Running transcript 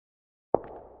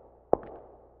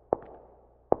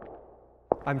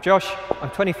I'm Josh, I'm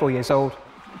 24 years old,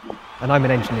 and I'm an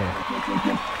engineer.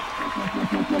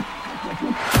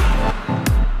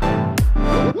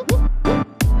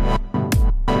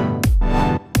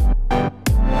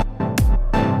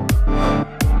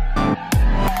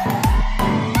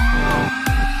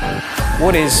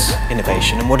 What is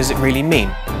innovation and what does it really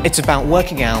mean? It's about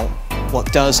working out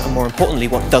what does and, more importantly,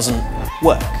 what doesn't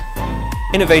work.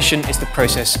 Innovation is the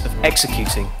process of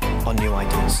executing on new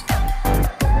ideas.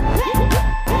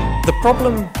 The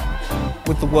problem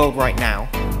with the world right now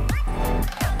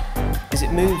is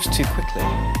it moves too quickly.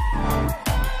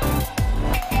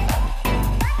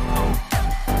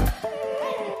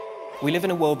 We live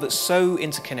in a world that's so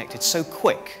interconnected, so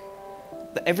quick,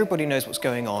 that everybody knows what's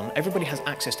going on, everybody has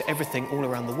access to everything all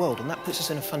around the world, and that puts us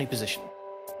in a funny position.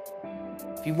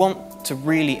 If you want to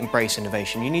really embrace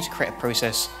innovation, you need to create a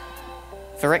process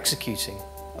for executing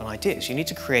on ideas. You need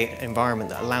to create an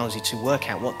environment that allows you to work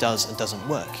out what does and doesn't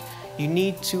work. You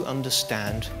need to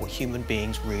understand what human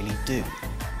beings really do.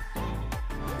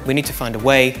 We need to find a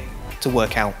way to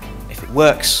work out if it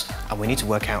works, and we need to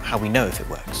work out how we know if it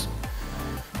works.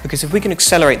 Because if we can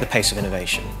accelerate the pace of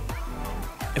innovation,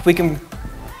 if we can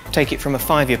take it from a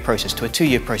 5-year process to a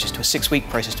 2-year process to a 6-week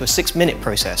process to a 6-minute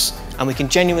process, and we can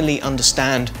genuinely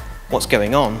understand what's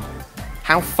going on,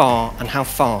 how far and how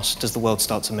fast does the world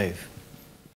start to move?